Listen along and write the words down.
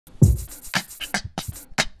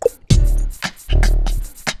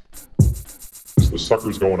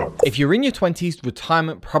sucker's going up. If you're in your 20s,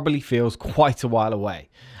 retirement probably feels quite a while away.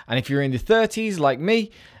 And if you're in your 30s, like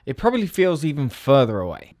me, it probably feels even further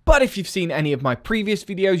away. But if you've seen any of my previous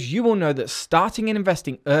videos, you will know that starting and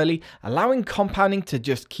investing early, allowing compounding to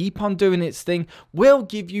just keep on doing its thing, will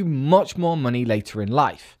give you much more money later in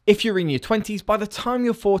life. If you're in your 20s, by the time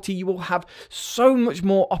you're 40, you will have so much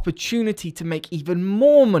more opportunity to make even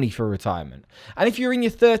more money for retirement. And if you're in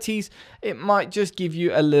your 30s, it might just give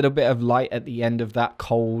you a little bit of light at the end of that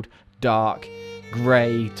cold, dark,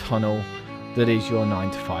 grey tunnel that is your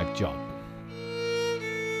 9-to-5 job.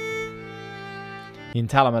 You can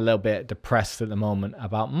tell I'm a little bit depressed at the moment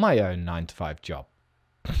about my own 9-to-5 job.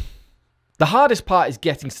 The hardest part is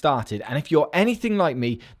getting started, and if you're anything like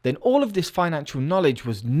me, then all of this financial knowledge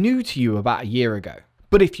was new to you about a year ago.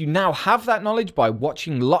 But if you now have that knowledge by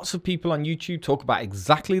watching lots of people on YouTube talk about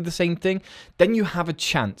exactly the same thing, then you have a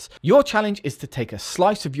chance. Your challenge is to take a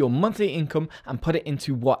slice of your monthly income and put it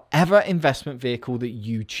into whatever investment vehicle that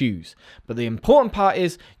you choose. But the important part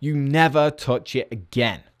is you never touch it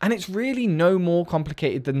again. And it's really no more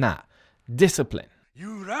complicated than that. Discipline.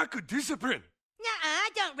 You lack discipline. Nuh-uh,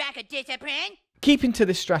 don't lack a discipline. Keeping to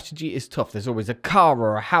this strategy is tough. There's always a car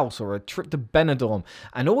or a house or a trip to Benidorm,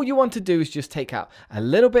 and all you want to do is just take out a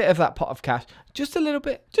little bit of that pot of cash, just a little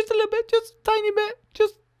bit, just a tiny bit,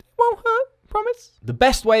 just it won't hurt, promise. The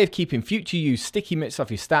best way of keeping future you sticky mitts off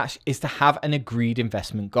your stash is to have an agreed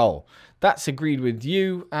investment goal. That's agreed with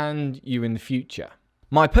you and you in the future.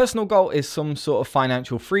 My personal goal is some sort of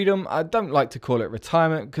financial freedom. I don't like to call it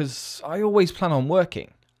retirement because I always plan on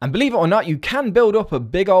working. And believe it or not, you can build up a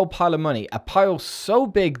big old pile of money, a pile so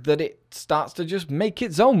big that it starts to just make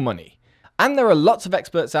its own money. And there are lots of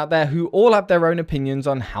experts out there who all have their own opinions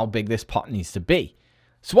on how big this pot needs to be.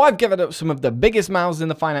 So I've gathered up some of the biggest mouths in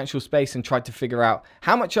the financial space and tried to figure out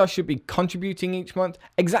how much I should be contributing each month,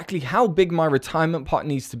 exactly how big my retirement pot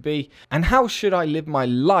needs to be, and how should I live my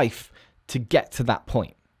life to get to that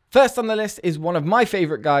point. First on the list is one of my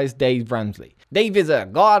favorite guys, Dave Ramsey. Dave is a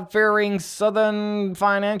God-fearing Southern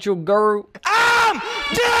financial guru. I'm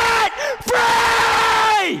debt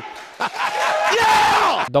free!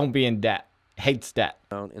 Yeah! Don't be in debt. Hates debt.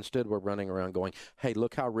 Instead, we're running around going, hey,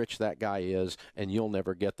 look how rich that guy is, and you'll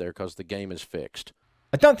never get there because the game is fixed.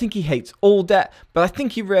 I don't think he hates all debt, but I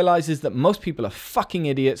think he realizes that most people are fucking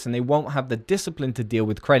idiots and they won't have the discipline to deal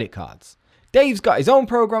with credit cards. Dave's got his own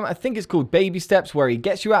program, I think it's called Baby Steps, where he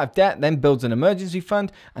gets you out of debt, then builds an emergency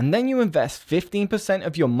fund, and then you invest 15%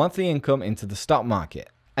 of your monthly income into the stock market.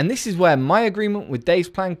 And this is where my agreement with Dave's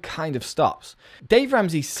plan kind of stops. Dave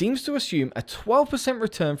Ramsey seems to assume a 12%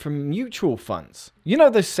 return from mutual funds. You know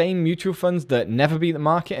those same mutual funds that never beat the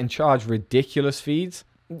market and charge ridiculous fees?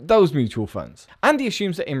 Those mutual funds. And he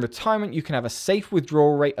assumes that in retirement you can have a safe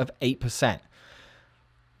withdrawal rate of 8%.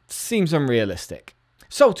 Seems unrealistic.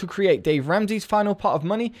 So to create Dave Ramsey's final pot of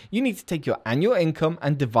money, you need to take your annual income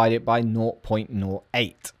and divide it by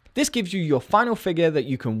 0.08. This gives you your final figure that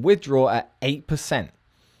you can withdraw at 8%.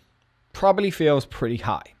 Probably feels pretty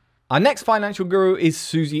high. Our next financial guru is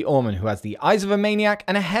Susie Orman, who has the eyes of a maniac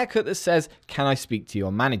and a haircut that says, "Can I speak to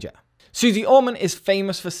your manager?" Susie Orman is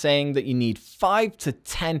famous for saying that you need $5 to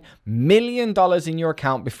 $10 million in your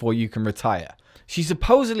account before you can retire. She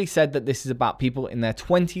supposedly said that this is about people in their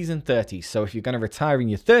 20s and 30s, so if you're going to retire in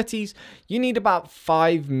your 30s, you need about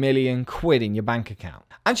 5 million quid in your bank account.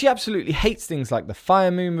 And she absolutely hates things like the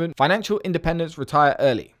FIRE movement, financial independence, retire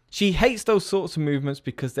early. She hates those sorts of movements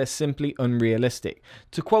because they're simply unrealistic.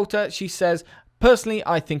 To quote her, she says, "Personally,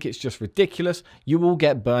 I think it's just ridiculous. You will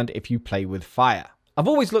get burned if you play with fire." I've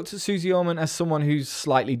always looked at Susie Orman as someone who's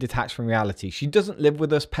slightly detached from reality. She doesn't live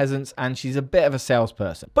with us peasants and she's a bit of a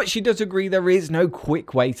salesperson. But she does agree there is no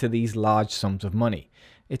quick way to these large sums of money.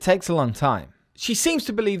 It takes a long time. She seems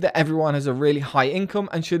to believe that everyone has a really high income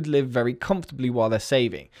and should live very comfortably while they're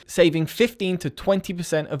saving 15 to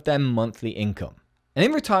 20% of their monthly income. And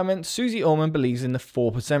in retirement, Susie Orman believes in the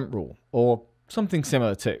 4% rule, or something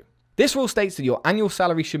similar too. This rule states that your annual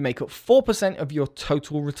salary should make up 4% of your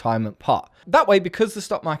total retirement pot. That way, because the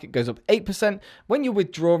stock market goes up 8%, when you're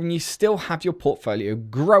withdrawing, you still have your portfolio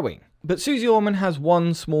growing. But Susie Orman has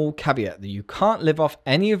one small caveat, that you can't live off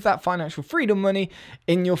any of that financial freedom money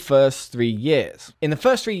in your first 3 years. In the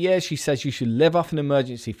first 3 years, she says you should live off an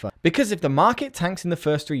emergency fund. Because if the market tanks in the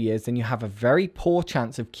first 3 years, then you have a very poor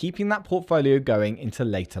chance of keeping that portfolio going into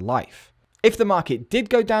later life. If the market did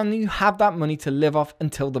go down, then you have that money to live off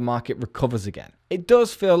until the market recovers again. It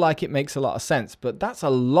does feel like it makes a lot of sense, but that's a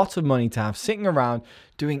lot of money to have sitting around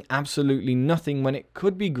doing absolutely nothing when it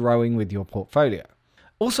could be growing with your portfolio.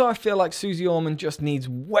 Also, I feel like Susie Orman just needs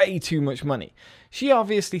way too much money. She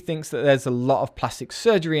obviously thinks that there's a lot of plastic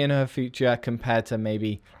surgery in her future compared to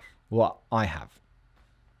maybe what I have.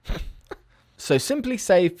 So simply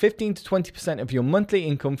save 15 to 20% of your monthly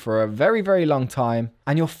income for a very, very long time,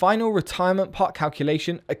 and your final retirement pot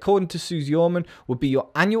calculation, according to Susie Orman, would be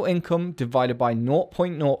your annual income divided by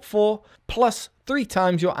 0.04 plus 3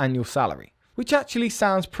 times your annual salary, which actually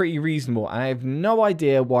sounds pretty reasonable, and I have no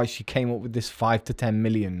idea why she came up with this 5 to 10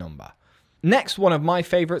 million number. Next, one of my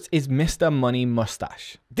favorites is Mr. Money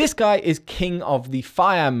Mustache. This guy is king of the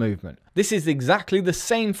FIRE movement. This is exactly the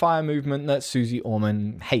same FIRE movement that Susie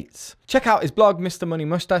Orman hates. Check out his blog,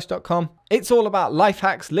 mrmoneymustache.com. It's all about life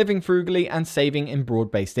hacks, living frugally, and saving in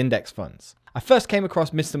broad-based index funds. I first came across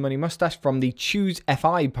Mr. Money Mustache from the Choose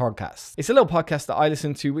FI podcast. It's a little podcast that I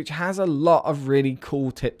listen to which has a lot of really cool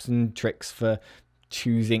tips and tricks for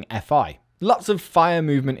choosing FI. Lots of FIRE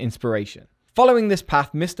movement inspiration. Following this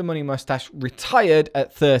path, Mr. Money Mustache retired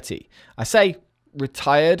at 30. I say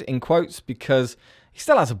retired in quotes because he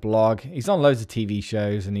still has a blog, he's on loads of TV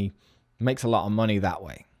shows, and he makes a lot of money that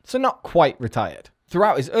way. So not quite retired.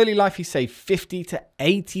 Throughout his early life, he saved 50 to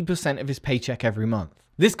 80% of his paycheck every month.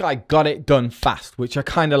 This guy got it done fast, which I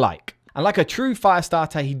kind of like. And like a true fire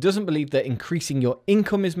starter, he doesn't believe that increasing your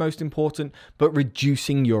income is most important, but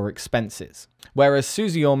reducing your expenses. Whereas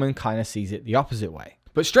Susie Orman kind of sees it the opposite way.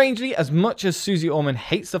 But strangely, as much as Susie Orman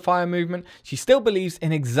hates the FIRE movement, she still believes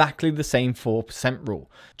in exactly the same 4%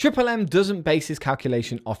 rule. Triple M doesn't base his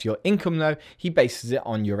calculation off your income though, he bases it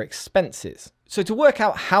on your expenses. So to work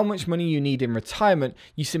out how much money you need in retirement,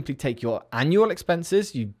 you simply take your annual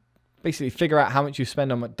expenses, you basically figure out how much you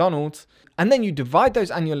spend on McDonald's, and then you divide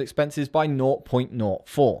those annual expenses by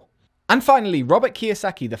 0.04. And finally, Robert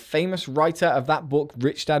Kiyosaki, the famous writer of that book,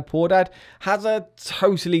 Rich Dad Poor Dad, has a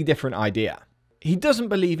totally different idea. He doesn't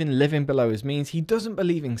believe in living below his means. He doesn't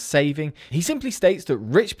believe in saving. He simply states that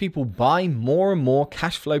rich people buy more and more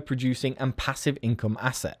cash flow producing and passive income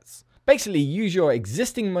assets. Basically, use your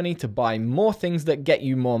existing money to buy more things that get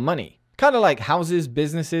you more money. Kind of like houses,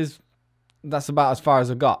 businesses. That's about as far as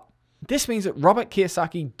I got. This means that Robert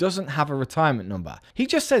Kiyosaki doesn't have a retirement number. He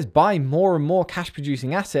just says buy more and more cash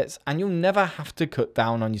producing assets and you'll never have to cut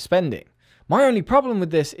down on your spending. My only problem with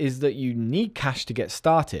this is that you need cash to get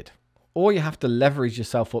started, or you have to leverage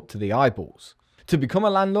yourself up to the eyeballs. To become a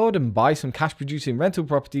landlord and buy some cash producing rental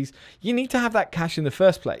properties, you need to have that cash in the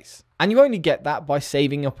first place. And you only get that by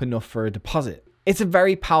saving up enough for a deposit. It's a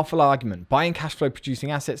very powerful argument, buying cash flow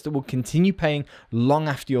producing assets that will continue paying long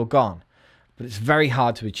after you're gone. But it's very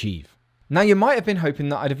hard to achieve. Now you might have been hoping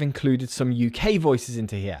that I'd have included some UK voices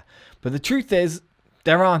into here, but the truth is,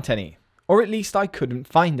 there aren't any. Or at least I couldn't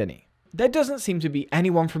find any. There doesn't seem to be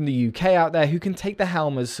anyone from the UK out there who can take the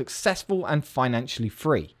helm as successful and financially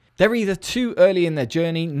free. They're either too early in their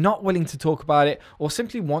journey, not willing to talk about it, or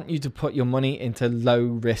simply want you to put your money into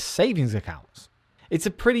low-risk savings accounts. It's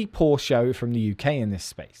a pretty poor show from the UK in this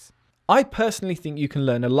space. I personally think you can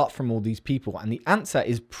learn a lot from all these people, and the answer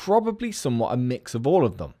is probably somewhat a mix of all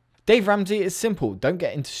of them. Dave Ramsey is simple, don't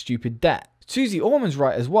get into stupid debt. Susie Orman's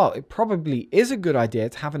right as well. It probably is a good idea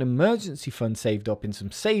to have an emergency fund saved up in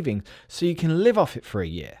some savings so you can live off it for a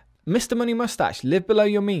year. Mr. Money Mustache, live below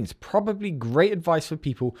your means. Probably great advice for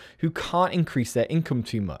people who can't increase their income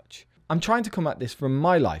too much. I'm trying to come at this from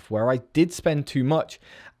my life where I did spend too much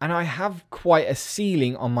and I have quite a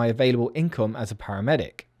ceiling on my available income as a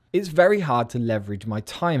paramedic. It's very hard to leverage my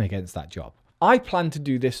time against that job. I plan to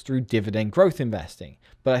do this through dividend growth investing,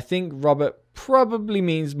 but I think Robert probably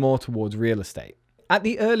means more towards real estate. At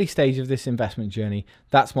the early stage of this investment journey,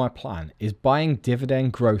 that's my plan, is buying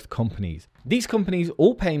dividend growth companies. These companies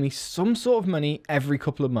all pay me some sort of money every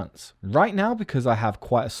couple of months. Right now, because I have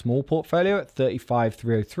quite a small portfolio at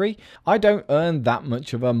 35,303, I don't earn that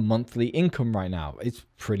much of a monthly income right now. It's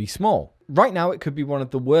pretty small. Right now, it could be one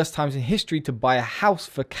of the worst times in history to buy a house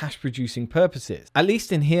for cash producing purposes. At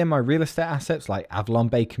least in here, my real estate assets like Avalon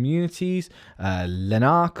Bay Communities,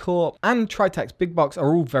 Lennar Corp, and Tritax Big Box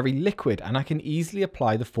are all very liquid, and I can easily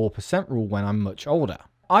apply the 4% rule when I'm much older.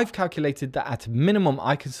 I've calculated that at a minimum,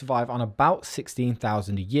 I can survive on about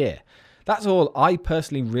 $16,000 a year. That's all I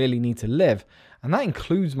personally really need to live, and that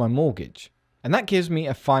includes my mortgage. And that gives me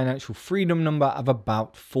a financial freedom number of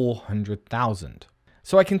about $400,000.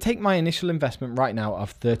 So I can take my initial investment right now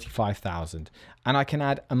of $35,000 and I can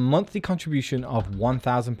add a monthly contribution of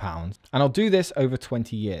 £1,000, and I'll do this over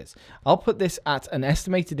 20 years. I'll put this at an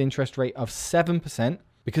estimated interest rate of 7%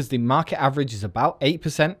 because the market average is about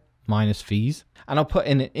 8% minus fees, and I'll put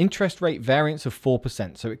in an interest rate variance of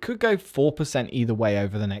 4%, so it could go 4% either way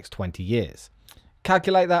over the next 20 years.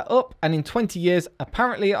 Calculate that up, and in 20 years,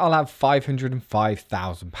 apparently I'll have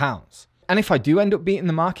 £505,000. And if I do end up beating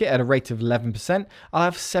the market at a rate of 11%, I'll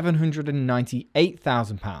have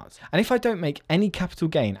 £798,000. And if I don't make any capital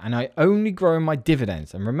gain and I only grow in my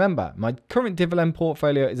dividends, and remember, my current dividend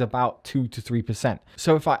portfolio is about 2 to 3%.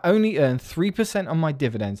 So if I only earn 3% on my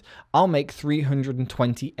dividends, I'll make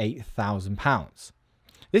 £328,000.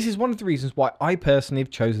 This is one of the reasons why I personally have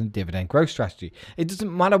chosen dividend growth strategy. It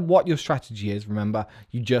doesn't matter what your strategy is, remember,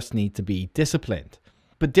 you just need to be disciplined.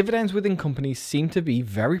 But dividends within companies seem to be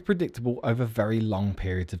very predictable over very long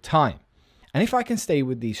periods of time. And if I can stay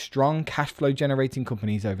with these strong cash flow generating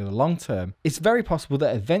companies over the long term, it's very possible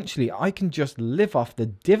that eventually I can just live off the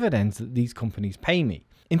dividends that these companies pay me.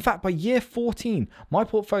 In fact, by year 14, my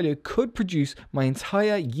portfolio could produce my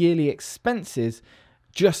entire yearly expenses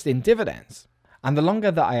just in dividends. And the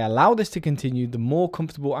longer that I allow this to continue, the more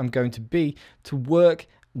comfortable I'm going to be to work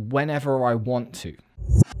whenever I want to.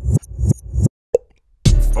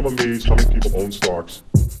 I'm amazed how many people own stocks.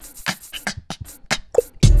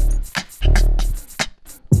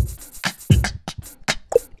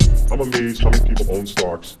 I'm amazed how many people own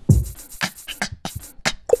stocks.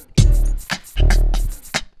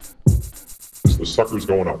 The sucker's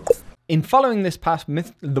going up. In following this past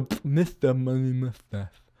Mr. Money Mustache.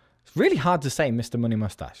 It's really hard to say Mr. Money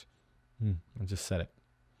Mustache. I just said it.